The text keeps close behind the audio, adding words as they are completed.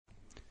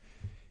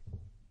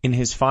In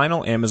his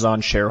final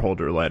Amazon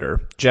shareholder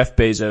letter, Jeff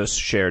Bezos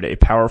shared a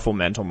powerful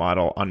mental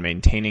model on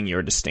maintaining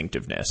your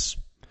distinctiveness,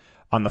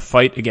 on the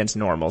fight against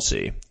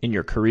normalcy in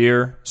your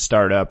career,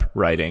 startup,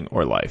 writing,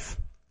 or life.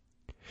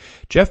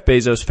 Jeff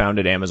Bezos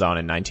founded Amazon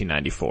in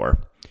 1994.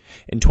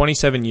 In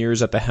 27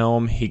 years at the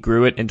helm, he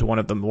grew it into one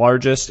of the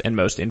largest and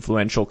most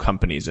influential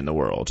companies in the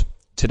world.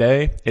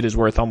 Today, it is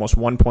worth almost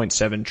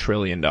 $1.7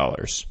 trillion.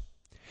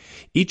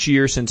 Each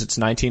year since its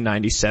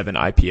 1997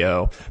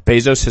 IPO,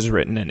 Bezos has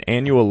written an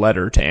annual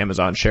letter to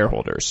Amazon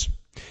shareholders.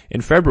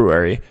 In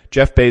February,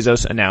 Jeff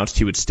Bezos announced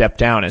he would step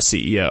down as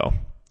CEO.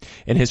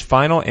 In his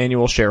final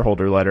annual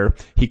shareholder letter,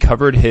 he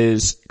covered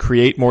his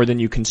create more than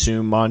you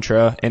consume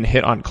mantra and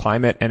hit on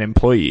climate and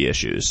employee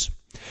issues.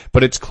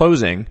 But its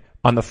closing,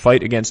 on the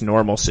fight against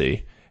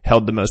normalcy,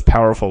 held the most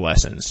powerful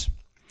lessons.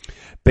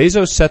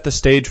 Bezos set the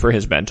stage for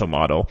his mental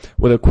model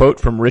with a quote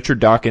from Richard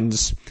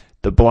Dawkins'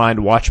 The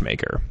Blind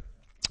Watchmaker.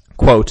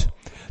 Quote,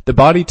 "The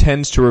body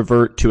tends to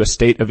revert to a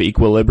state of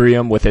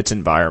equilibrium with its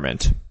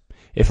environment.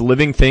 If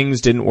living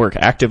things didn't work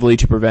actively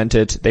to prevent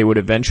it, they would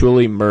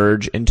eventually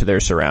merge into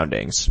their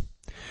surroundings."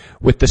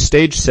 With the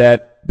stage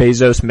set,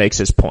 Bezos makes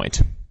his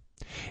point.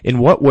 In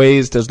what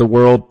ways does the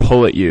world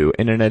pull at you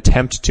in an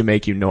attempt to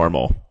make you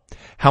normal?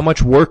 How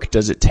much work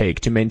does it take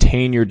to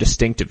maintain your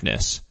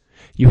distinctiveness?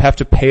 You have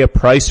to pay a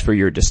price for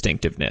your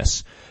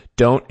distinctiveness.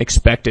 Don't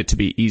expect it to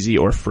be easy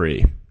or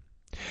free.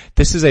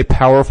 This is a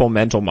powerful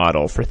mental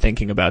model for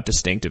thinking about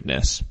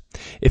distinctiveness.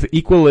 If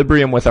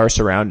equilibrium with our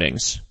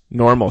surroundings,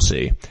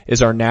 normalcy,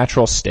 is our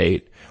natural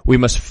state, we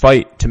must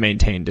fight to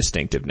maintain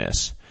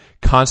distinctiveness.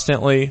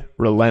 Constantly,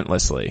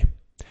 relentlessly.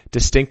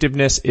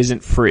 Distinctiveness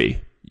isn't free.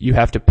 You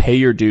have to pay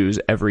your dues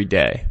every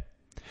day.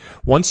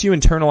 Once you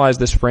internalize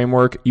this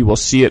framework, you will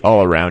see it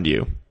all around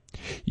you.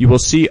 You will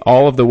see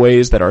all of the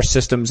ways that our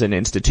systems and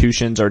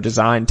institutions are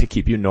designed to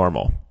keep you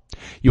normal.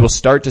 You will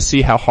start to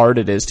see how hard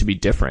it is to be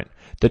different,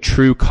 the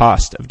true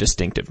cost of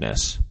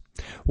distinctiveness.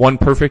 One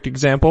perfect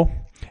example,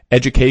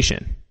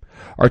 education.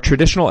 Our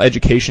traditional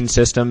education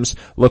systems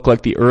look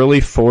like the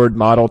early Ford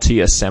Model T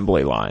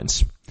assembly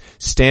lines.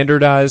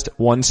 Standardized,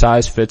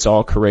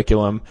 one-size-fits-all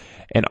curriculum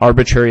and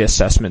arbitrary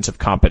assessments of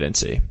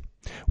competency.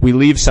 We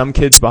leave some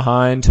kids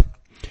behind.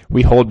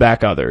 We hold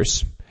back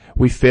others.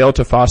 We fail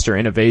to foster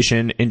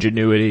innovation,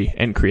 ingenuity,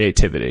 and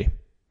creativity.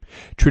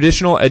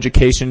 Traditional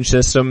education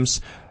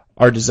systems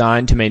are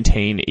designed to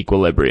maintain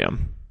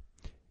equilibrium.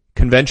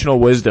 Conventional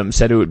wisdom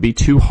said it would be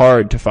too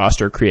hard to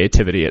foster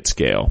creativity at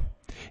scale.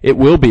 It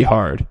will be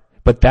hard,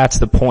 but that's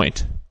the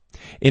point.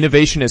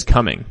 Innovation is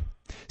coming.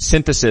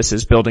 Synthesis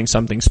is building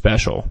something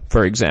special,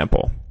 for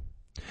example.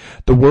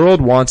 The world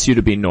wants you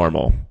to be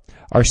normal.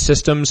 Our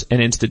systems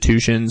and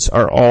institutions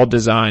are all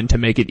designed to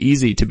make it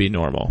easy to be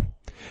normal.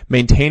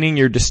 Maintaining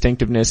your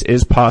distinctiveness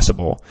is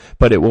possible,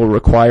 but it will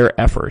require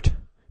effort.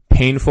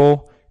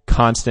 Painful,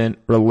 constant,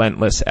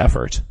 relentless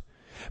effort.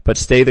 But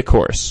stay the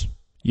course.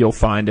 You'll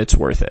find it's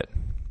worth it.